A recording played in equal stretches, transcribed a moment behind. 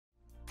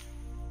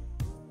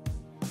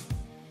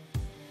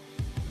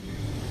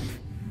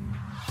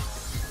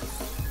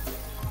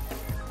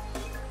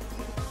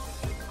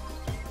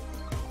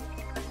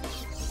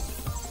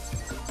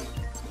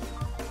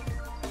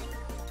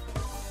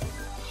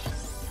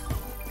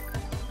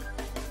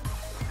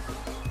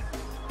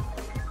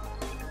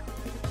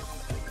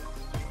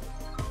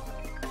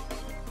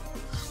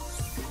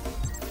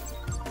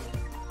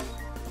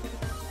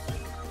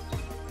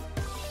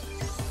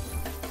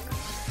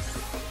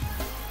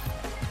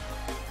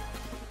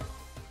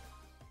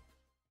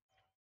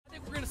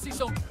see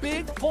some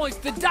big points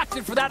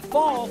deducted for that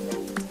fall.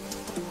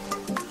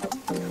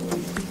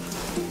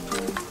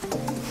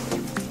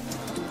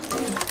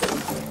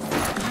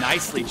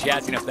 Nicely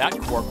jazzing up that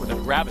cork with a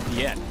grab at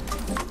the end.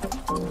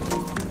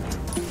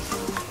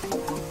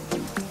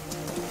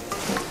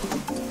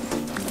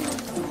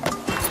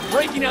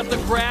 Breaking out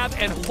the grab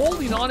and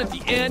holding on at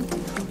the end.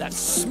 That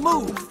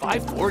smooth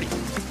 540.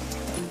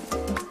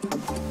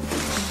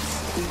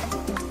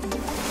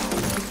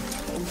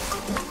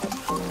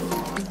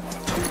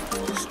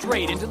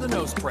 Straight into the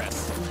nose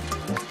press.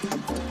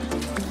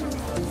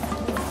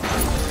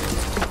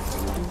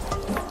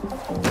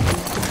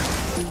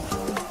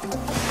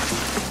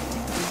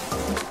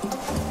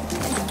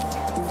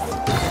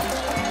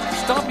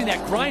 Stopping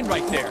that grind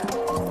right there.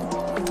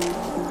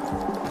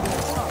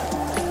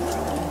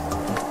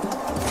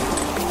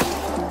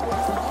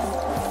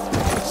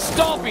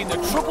 Stomping the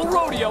triple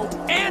rodeo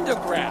and a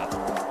grab.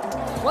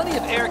 Plenty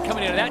of air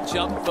coming out of that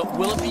jump, but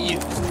will it be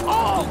used?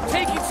 Oh,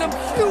 taking some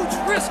huge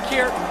risk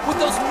here with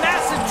those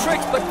massive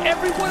tricks, but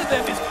every one of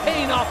them is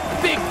paying off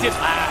big dip.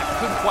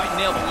 Couldn't quite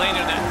nail the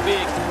landing on that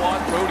big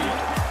quad rodeo.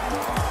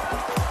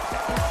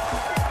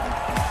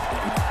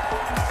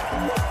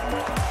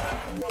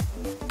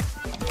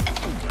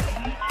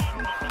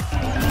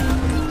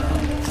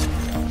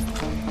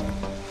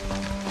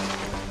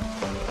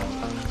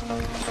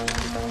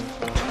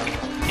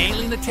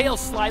 Nailing the tail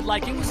slide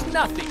like it was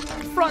nothing.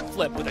 Front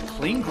flip with a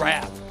clean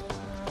grab.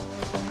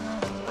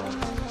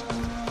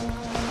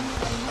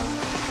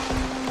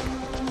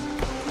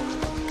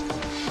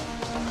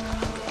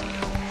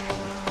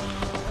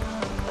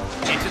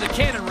 Into the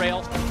cannon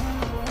rail.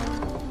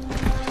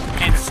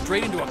 And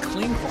straight into a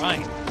clean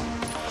grind.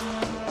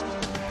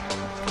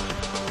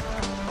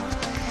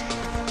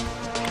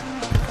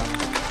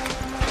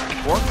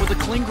 Work with a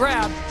clean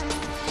grab.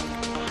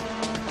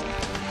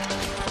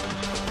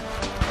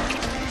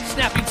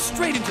 Snapping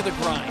straight into the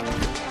grind.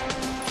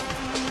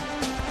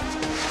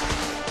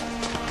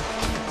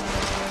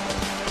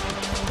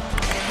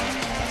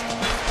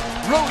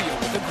 Rodeo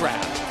with a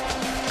grab.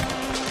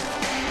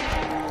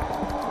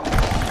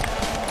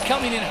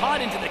 Coming in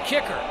hot into the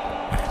kicker.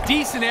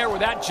 Decent air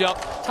with that jump.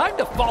 Time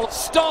to follow.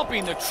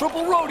 Stomping the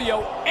triple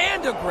rodeo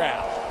and a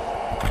grab.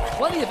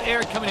 Plenty of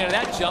air coming out of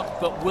that jump,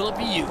 but will it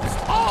be used?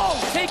 Oh,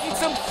 taking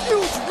some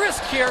huge risk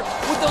here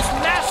with those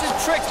massive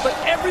tricks, but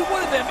every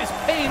one of them is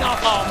paying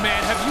off. Oh man,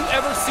 have you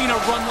ever seen a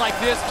run like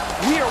this?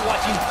 We are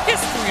watching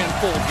history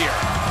unfold here.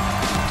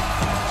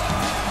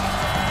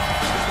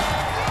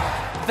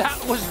 That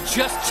was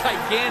just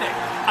gigantic.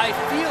 I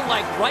feel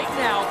like right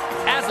now,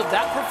 as of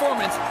that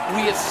performance,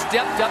 we have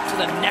stepped up to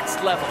the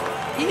next level.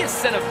 He has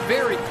sent a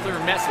very clear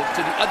message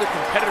to the other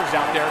competitors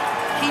out there.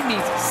 He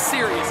means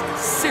serious